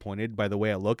disappointed by the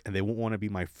way I look, and they won't want to be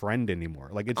my friend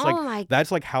anymore. Like it's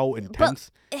that's like how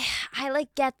intense. But I like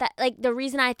get that. Like the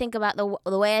reason I think about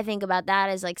the way I think about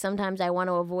that is like sometimes I want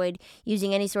to avoid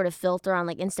using any sort of filter on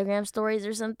like Instagram stories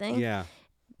or something. Yeah.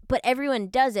 But everyone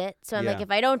does it, so I'm like,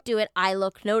 if I don't do it, I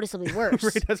look noticeably worse.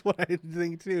 Right, that's what I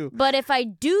think too. But if I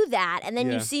do that, and then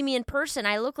you see me in person,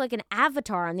 I look like an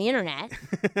avatar on the internet.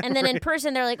 And then in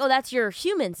person, they're like, "Oh, that's your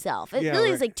human self." It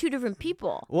really is like two different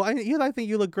people. Well, I think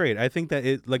you look great. I think that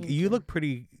you look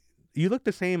pretty. You look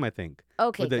the same, I think.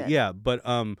 Okay, good. Yeah, but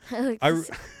I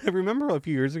remember a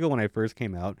few years ago when I first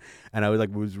came out, and I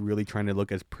was really trying to look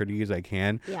as pretty as I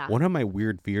can. Yeah. One of my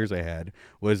weird fears I had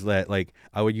was that like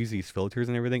I would use these filters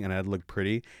and everything, and I'd look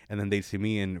pretty, and then they'd see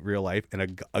me in real life,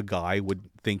 and a guy would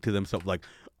think to themselves like,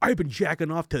 I've been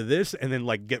jacking off to this, and then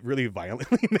like get really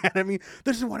violently mad at me.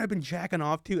 This is what I've been jacking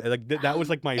off to. Like that was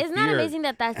like my fear. Isn't that amazing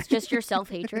that that's just your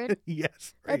self-hatred?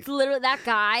 Yes. Right. That's literally that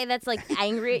guy that's like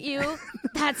angry at you.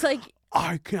 That's like.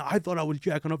 I thought I was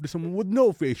jacking off to someone with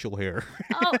no facial hair.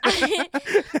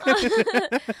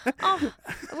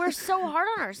 We're so hard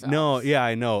on ourselves. No, yeah,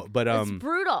 I know, but it's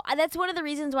brutal. That's one of the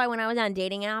reasons why when I was on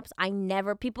dating apps,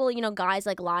 people, guys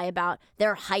like lie about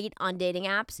their height on dating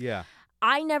apps. Yeah.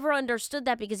 I never understood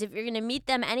that because if you're going to meet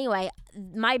them anyway,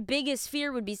 my biggest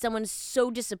fear would be someone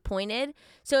so disappointed.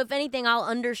 So if anything, I'll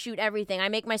undershoot everything. I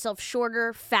make myself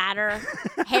shorter, fatter,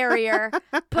 hairier,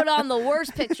 put on the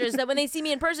worst pictures that when they see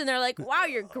me in person, they're like, wow,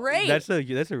 you're great. That's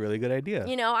a really good idea.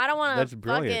 I don't want to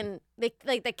fucking,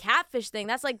 like the catfish thing.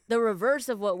 That's like the reverse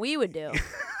of what we would do.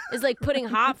 Is like putting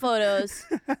hot photos.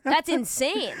 That's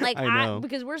insane. Like I know.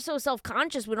 Because we're so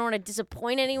self-conscious, we don't want to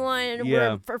disappoint anyone.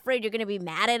 Yeah. We're afraid you're going to be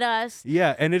mad at us.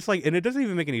 Yeah, and it's like, and it doesn't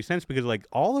even make any sense because like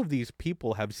all of these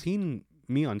people have seen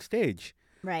me on stage.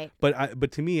 Right.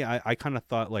 But to me, I kind of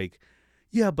thought like,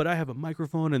 yeah, but I have a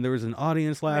microphone and there's an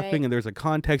audience laughing and there's a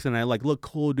context and I like look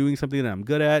cool doing something that I'm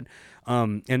good at.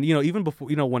 And even before,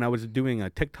 when I was doing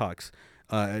TikToks,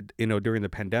 during the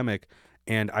pandemic.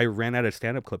 And I ran out of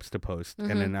stand-up clips to post,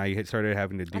 and then I started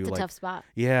having to do That's a tough spot.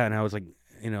 Yeah, and I was like,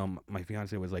 my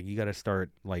fiance was like, you got to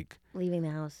start like leaving the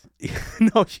house.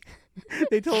 No,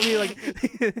 they told me like,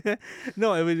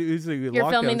 no, it was like,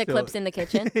 you're filming the clips in the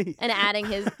kitchen and adding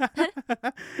his.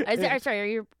 Sorry, are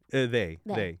you? They,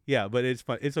 yeah, but it's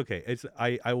fun. It's okay. It's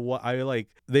I like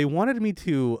they wanted me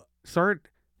to start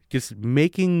just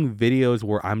making videos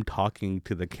where I'm talking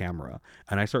to the camera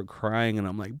and I start crying and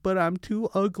I'm like, but I'm too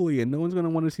ugly and no one's going to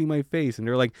want to see my face. And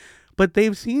they're like, but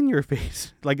they've seen your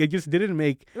face. Like it just didn't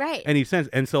make any sense.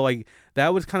 And so like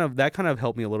that kind of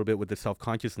helped me a little bit with the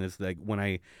self-consciousness. Like when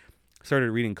I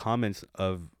started reading comments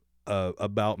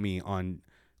about me on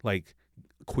like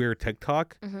queer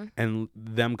TikTok and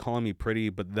them calling me pretty,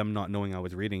 but them not knowing I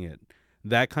was reading it,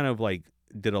 that kind of like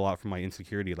did a lot for my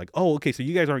insecurity. Like, oh, okay, so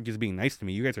you guys aren't just being nice to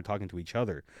me, you guys are talking to each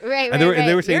other. Right. And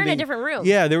they were saying you're in a different room.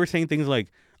 Yeah, they were saying things like,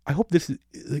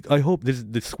 I hope this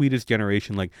is the sweetest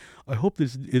generation. Like, I hope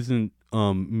this isn't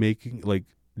making like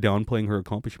downplaying her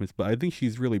accomplishments, but I think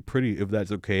she's really pretty, if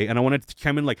that's okay. And I wanted to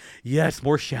chime in like, yes,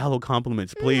 more shallow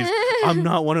compliments, please. I'm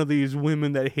not one of these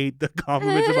women that hate the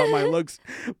compliments about my looks.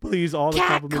 Please, all the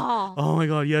compliments. Call. Oh my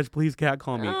God, yes, please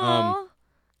catcall me.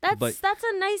 That's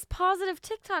a nice positive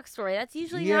TikTok story. That's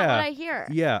usually not what I hear.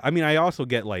 Yeah, I mean, I also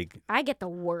get like, I get the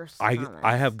worst.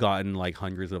 I have gotten like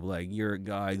hundreds of like, you're a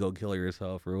guy, go kill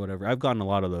yourself or whatever. I've gotten a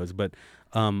lot of those, but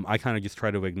I kind of just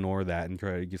try to ignore that and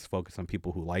try to just focus on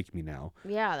people who like me now.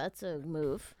 Yeah, that's a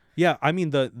move. Yeah, I mean,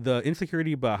 the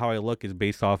insecurity about how I look is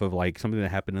based off of like something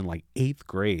that happened in like 8th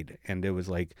grade, and it was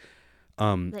like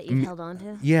that you held on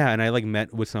to. Yeah, and I like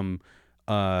met with some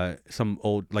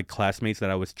old like classmates that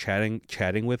I was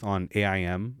chatting with on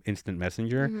AIM Instant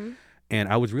Messenger. Mm-hmm. And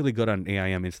I was really good on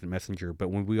AIM Instant Messenger, but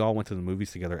when we all went to the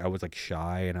movies together, I was like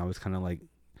shy and I was kind of like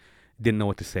didn't know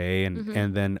what to say, and mm-hmm.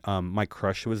 and then my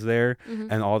crush was there, mm-hmm.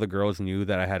 and all the girls knew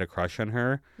that I had a crush on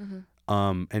her. Mm-hmm.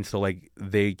 And so like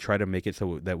they try to make it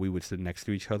so that we would sit next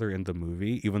to each other in the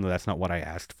movie, even though that's not what I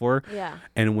asked for. Yeah.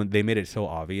 And when they made it so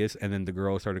obvious, and then the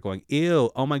girl started going,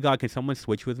 "Ew, oh my God, can someone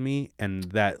switch with me?" And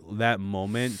that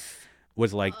moment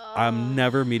was like, I'm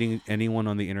never meeting anyone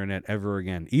on the internet ever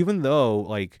again. Even though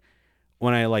like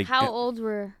when I like, how old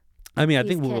were? I mean, I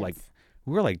think kids?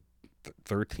 we were like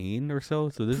 13 or so.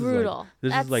 So this brutal.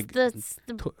 is like that's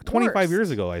the 25 worst.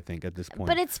 years ago, I think, at this point.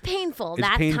 But it's painful. It's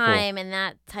that painful. time and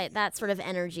that sort of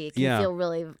energy can feel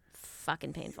really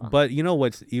fucking painful. But you know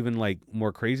what's even like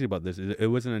more crazy about this is it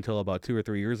wasn't until about 2 or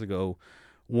 3 years ago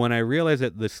when I realized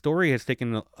that the story has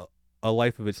taken a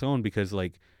life of its own, because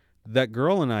like that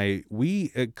girl and I,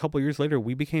 a couple years later,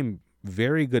 we became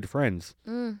very good friends.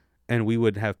 And we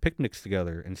would have picnics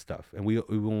together and stuff. And we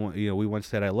once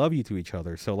said "I love you" to each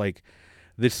other. So like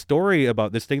this story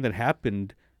about this thing that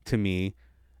happened to me,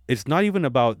 it's not even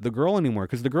about the girl anymore,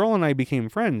 because the girl and I became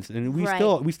friends, and we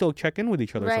still check in with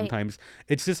each other sometimes.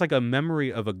 It's just like a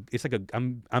memory of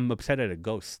I'm upset at a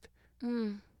ghost.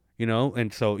 You know?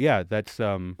 And so yeah, that's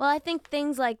well, I think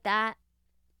things like that,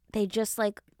 they just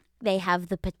like they have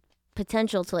the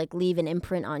potential to like leave an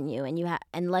imprint on you, and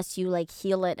unless you like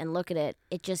heal it and look at it,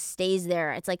 it just stays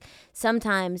there. It's like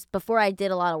sometimes before I did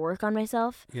a lot of work on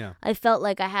myself, I felt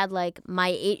like I had like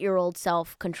my 8-year-old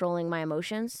self controlling my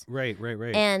emotions. Right.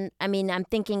 And I mean, I'm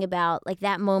thinking about like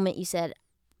that moment you said.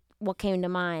 What came to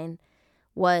mind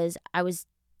was I was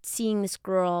seeing this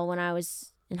girl when I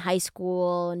was in high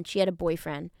school, and she had a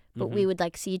boyfriend, but we would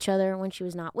like see each other when she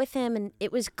was not with him, and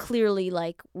it was clearly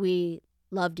like we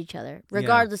loved each other,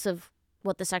 regardless of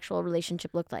what the sexual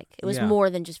relationship looked like. It was more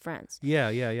than just friends. Yeah.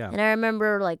 And I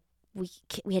remember like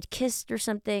we had kissed or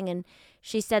something, and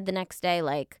she said the next day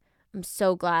like, "I'm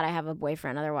so glad I have a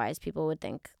boyfriend. Otherwise, people would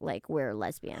think like we're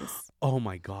lesbians." Oh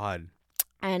my God.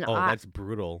 And that's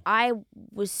brutal. I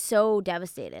was so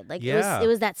devastated. Like it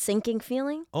was that sinking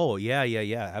feeling. Oh yeah,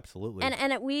 absolutely.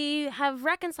 And we have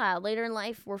reconciled later in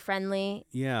life. We're friendly.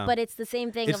 Yeah. But it's the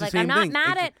same thing of like I'm not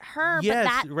mad at her, but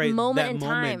that moment in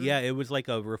time. Yeah, it was like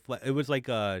it was like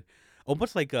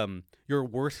almost like your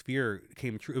worst fear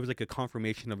came true. It was like a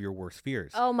confirmation of your worst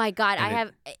fears. Oh my God,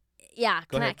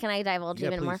 Can I divulge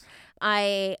even please. More?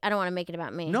 I don't want to make it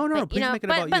about me. No, but, please make it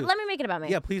about you. But let me make it about me.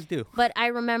 Yeah, please do. But I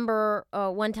remember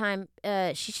one time,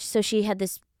 she had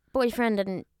this boyfriend,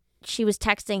 and she was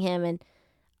texting him, and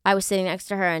I was sitting next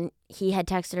to her, and he had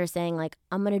texted her saying like,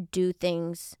 "I'm gonna do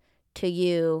things to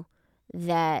you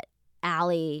that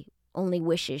Allie only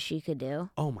wishes she could do."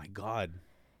 Oh my God.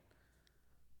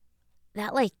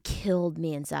 That like killed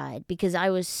me inside, because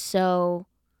I was so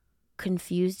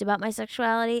confused about my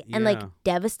sexuality and like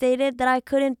devastated that I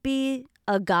couldn't be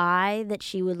a guy that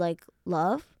she would like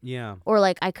love. Yeah. Or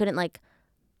like I couldn't like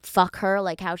fuck her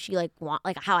like how she like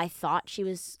how I thought she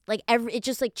was like it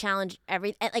just like challenged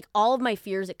like all of my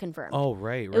fears it confirmed. Oh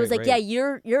right. It was like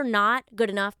you're not good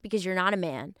enough because you're not a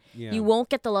man. Yeah. You won't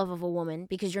get the love of a woman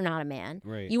because you're not a man.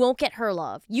 Right. You won't get her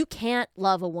love. You can't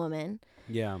love a woman.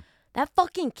 Yeah. That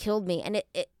fucking killed me, and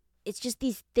it's just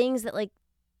these things that like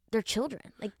they're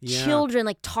children, like children,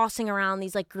 like tossing around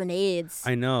these like grenades.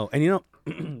 I know, and you know,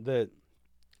 the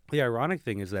ironic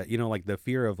thing is that like the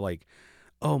fear of like,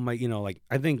 oh my, like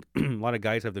I think a lot of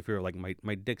guys have the fear of like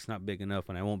my dick's not big enough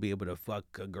and I won't be able to fuck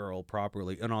a girl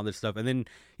properly and all this stuff. And then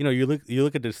you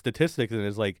look at the statistics and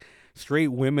it's like straight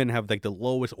women have like the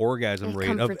lowest orgasm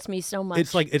rate. It comforts me so much.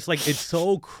 It's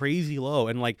so crazy low,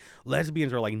 and like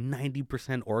lesbians are like 90%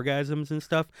 orgasms and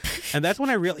stuff. And that's when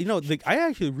I I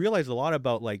actually realized a lot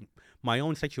about like my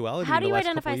own sexuality. How do you last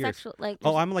identify sexual? Like,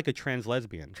 I'm like a trans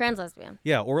lesbian. Trans lesbian.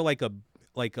 Yeah, or like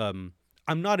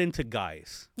I'm not into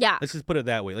guys. Yeah. Let's just put it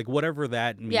that way. Like whatever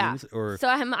that means. Yeah. Or so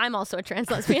I'm also a trans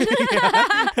lesbian.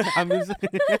 I'm just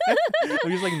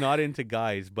like not into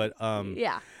guys, but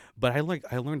yeah. But I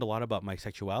learned a lot about my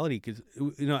sexuality because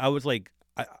I was like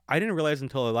I didn't realize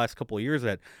until the last couple of years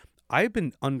that I've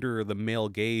been under the male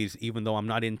gaze even though I'm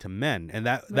not into men, and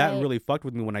that really fucked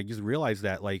with me when I just realized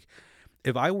that like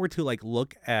if I were to like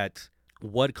look at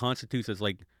what constitutes as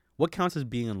like what counts as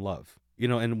being in love.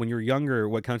 And when you're younger,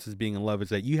 what counts as being in love is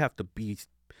that you have to be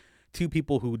two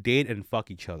people who date and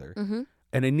fuck each other. Mm-hmm.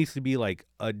 And it needs to be like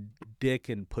a dick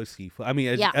and pussy. I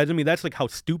mean, that's like how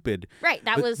stupid. Right.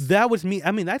 That was me.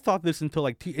 I mean, I thought this until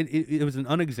like it was an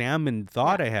unexamined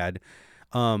thought I had.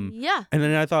 Yeah. And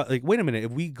then I thought, like, wait a minute.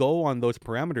 If we go on those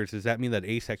parameters, does that mean that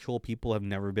asexual people have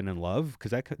never been in love?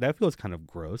 Because that feels kind of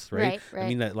gross, right? Right. I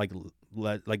mean that like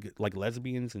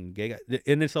lesbians and gay guys,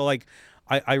 and so like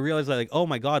I realized that like, oh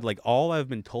my god, like all I've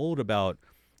been told about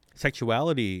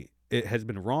sexuality it has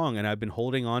been wrong, and I've been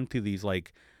holding on to these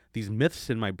myths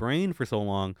in my brain for so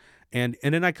long, and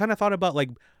then I kind of thought about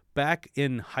like back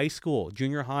in high school,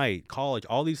 junior high, college,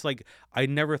 all these like I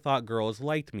never thought girls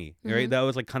liked me, right? Mm-hmm. That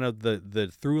was like kind of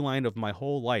the through line of my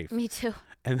whole life. Me too.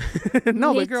 And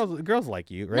no, but girls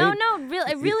like you, right? No,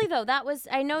 really though. That was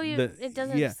I know you. It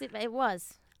doesn't. Yeah. It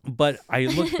was. But I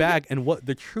look back, and what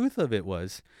the truth of it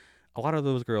was, a lot of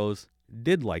those girls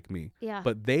did like me. Yeah.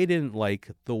 But they didn't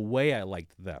like the way I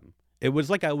liked them. It was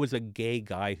like I was a gay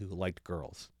guy who liked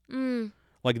girls. Mm.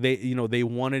 Like they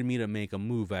wanted me to make a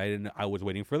move. I was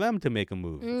waiting for them to make a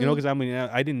move. Because I mean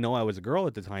I didn't know I was a girl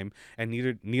at the time, and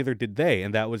neither did they.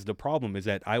 And that was the problem, is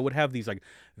that I would have these like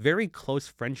very close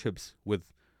friendships with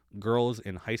girls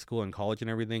in high school and college and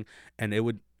everything, and it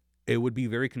would be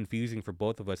very confusing for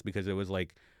both of us because it was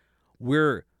like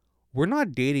we're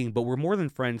not dating, but we're more than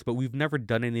friends, but we've never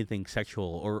done anything sexual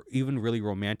or even really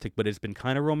romantic, but it's been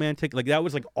kind of romantic. Like that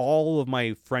was like all of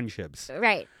my friendships.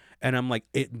 Right. And I'm like,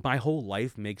 my whole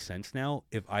life makes sense now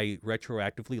if I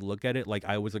retroactively look at it like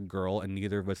I was a girl and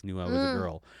neither of us knew I was a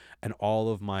girl. And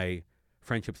all of my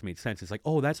friendships made sense. It's like,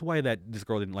 oh, that's why this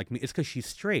girl didn't like me. It's because she's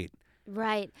straight.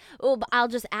 Right. Oh, but I'll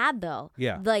just add though.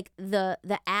 Yeah. Like the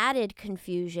added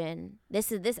confusion.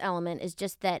 This element is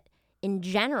just that in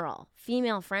general,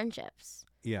 female friendships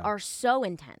are so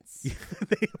intense. Yeah,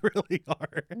 they really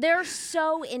are. They're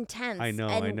so intense. I know.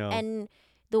 And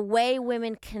the way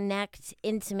women connect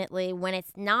intimately when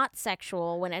it's not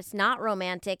sexual, when it's not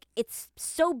romantic, it's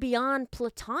so beyond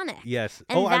platonic. Yes.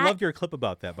 And I loved your clip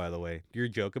about that, by the way. Your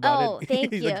joke about it. Oh,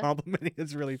 thank you. The complimenting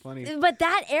is really funny. But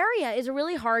that area is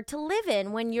really hard to live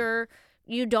in when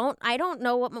I don't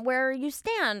know where you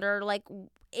stand, or like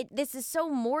this is so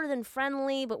more than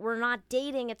friendly, but we're not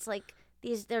dating. It's like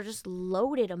they're just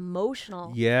loaded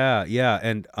emotional. Yeah.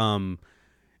 And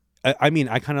I mean,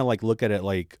 I kind of like look at it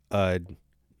like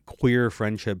queer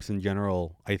friendships in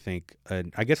general, I think.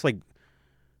 I guess like,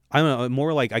 I don't know,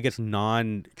 more like, I guess,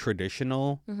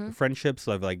 non-traditional friendships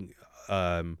of like,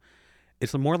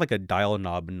 it's more like a dial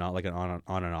knob and not like an on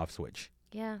and off switch.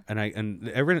 Yeah. And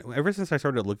ever since I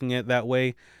started looking at it that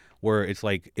way, where it's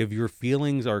like, if your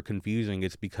feelings are confusing,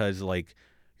 it's because like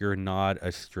you're not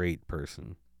a straight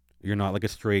person. You're not like a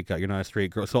straight guy. You're not a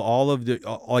straight girl. So all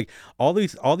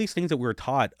these things that we're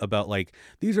taught about, like,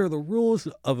 these are the rules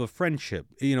of a friendship.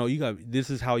 This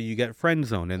is how you get friend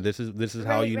zoned, and this is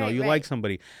how you like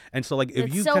somebody. And so like if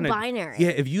it's you so kind of binary. Yeah,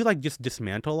 if you like just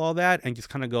dismantle all that and just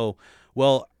kind of go,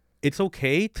 well, it's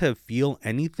okay to feel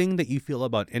anything that you feel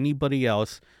about anybody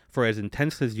else for as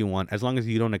intense as you want, as long as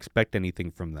you don't expect anything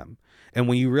from them. And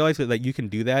when you realize that you can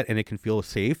do that and it can feel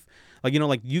safe, like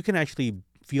you can actually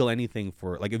feel anything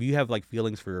for, like, if you have like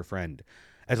feelings for your friend,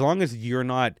 as long as you're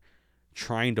not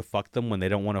trying to fuck them when they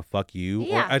don't want to fuck you,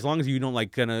 or as long as you don't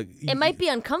like it might be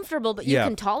uncomfortable, but you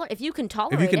can tolerate if you can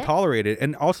tolerate it.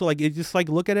 And also like it just like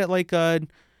look at it like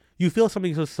you feel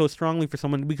something so strongly for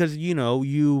someone because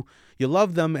you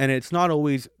love them, and it's not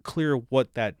always clear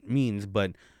what that means,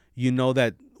 but you know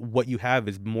that what you have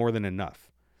is more than enough.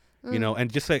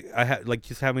 And just like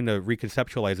just having to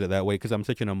reconceptualize it that way, because I'm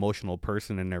such an emotional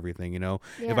person and everything.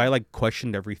 If I like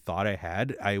questioned every thought I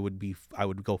had, I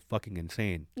would go fucking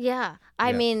insane. Yeah,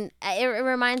 I mean, it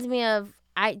reminds me of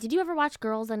did you ever watch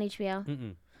Girls on HBO?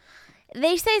 Mm-mm.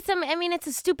 They say it's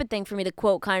a stupid thing for me to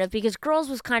quote, kind of, because Girls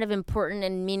was kind of important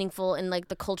and meaningful in like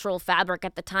the cultural fabric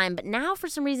at the time, but now for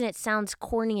some reason it sounds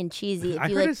corny and cheesy. I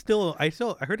heard it's still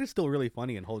really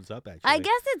funny and holds up, actually. I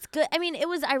guess it's good. I mean,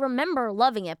 I remember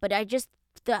loving it, but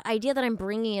the idea that I'm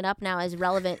bringing it up now as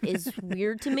relevant is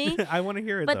weird to me. I want to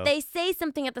hear it, But they say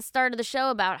something at the start of the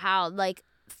show about how like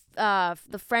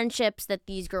the friendships that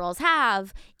these girls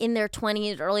have in their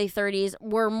 20s, early 30s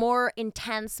were more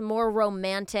intense, more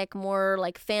romantic, more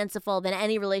like fanciful than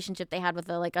any relationship they had with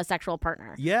a sexual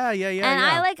partner. Yeah.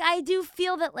 And I do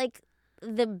feel that like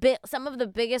some of the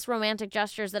biggest romantic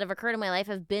gestures that have occurred in my life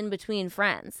have been between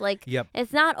friends. Like,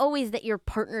 It's not always that your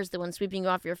partner's the one sweeping you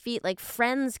off your feet. Like,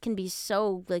 friends can be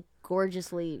so like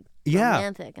gorgeously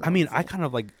romantic. I mean, I kind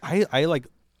of like I like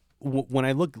when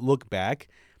I look back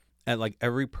at like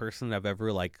every person I've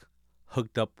ever like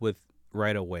hooked up with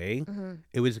right away,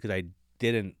 it was because I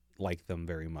didn't like them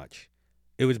very much.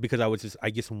 It was because I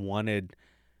just wanted,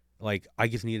 like, I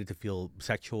just needed to feel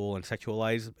sexual and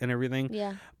sexualized and everything.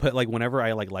 Yeah. But like whenever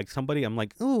I like somebody, I'm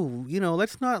like, ooh,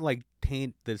 let's not like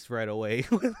taint this right away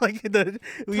with like you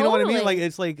know what I mean? Like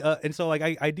it's like and so like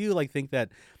I do like think that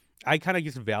I kind of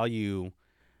just value.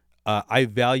 I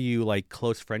value like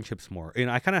close friendships more. And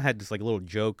I kind of had this like little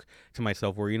joke to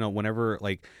myself where, whenever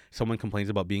like someone complains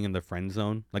about being in the friend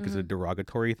zone, like it's a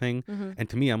derogatory thing. And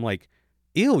to me, I'm like,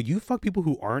 ew, you fuck people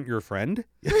who aren't your friend?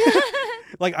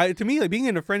 Like to me, like being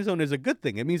in a friend zone is a good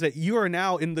thing. It means that you are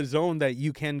now in the zone that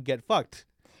you can get fucked.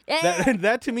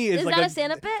 That to me is like that a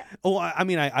stand-up bit? Oh, I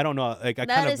mean, I don't know. Like I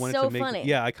kind of wanted to make funny.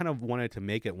 Yeah, I kind of wanted to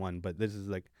make it one, but this is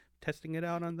like testing it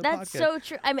out on the podcast. That's so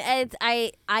true. I mean,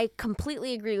 I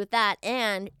completely agree with that.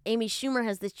 And Amy Schumer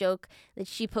has this joke that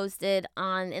she posted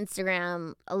on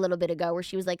Instagram a little bit ago where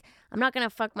she was like, I'm not going to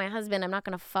fuck my husband. I'm not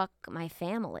going to fuck my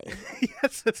family.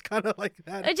 Yes, it's kind of like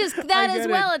that. It's just that as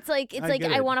well. It's like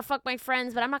I want to fuck my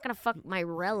friends, but I'm not going to fuck my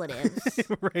relatives.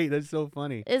 Right. That's so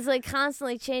funny. It's like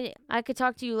constantly changing. I could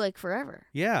talk to you like forever.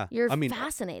 Yeah. You're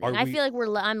fascinating. I feel like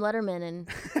I'm Letterman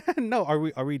and No,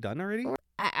 are we done already?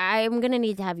 I'm gonna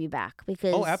need to have you back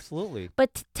because. Oh, absolutely.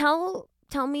 But tell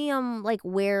me like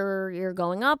where you're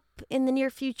going up in the near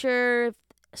future,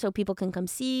 so people can come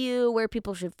see you. Where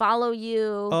people should follow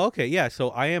you. Oh, okay, yeah. So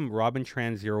I am Robin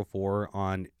Tran 04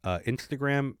 on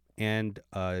Instagram and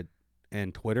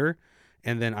Twitter,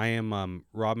 and then I am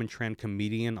Robin Tran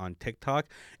Comedian on TikTok,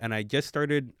 and I just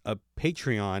started a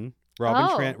Patreon,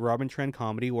 Robin Tran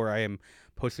Comedy, where I am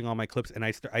posting all my clips, and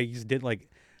I just did like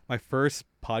my first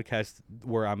podcast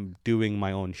where I'm doing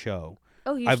my own show.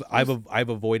 Oh, I've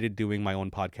avoided doing my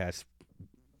own podcast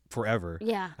forever.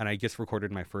 Yeah. And I just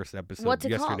recorded my first episode What's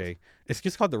it yesterday. Called? It's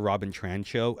just called the Robin Tran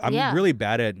Show. I'm really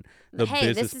bad at the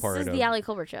business part of it. This is the Ali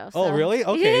Colbert Show. So. Oh, really?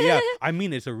 Okay, yeah. I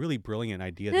mean, it's a really brilliant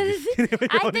idea.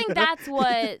 I think that's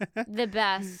what the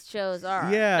best shows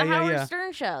are. Yeah, the Howard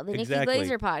Stern Show, the Nikki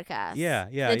Glaser podcast. Yeah.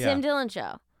 The Tim Dillon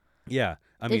Show. Yeah.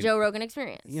 The Joe Rogan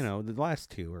Experience. The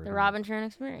last two are... The Robin Tran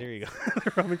Experience. There you go.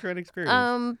 The Robin Tran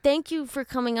Experience. Thank you for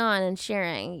coming on and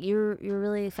sharing. You're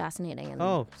really fascinating. And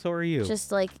so are you.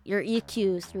 Just like your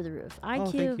EQ is through the roof. IQ.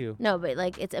 Oh, thank you. No, but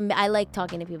like I like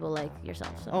talking to people like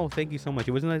yourself. So. Oh, thank you so much.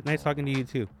 It was nice talking to you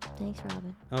too. Thanks,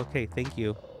 Robin. Okay, thank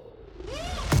you.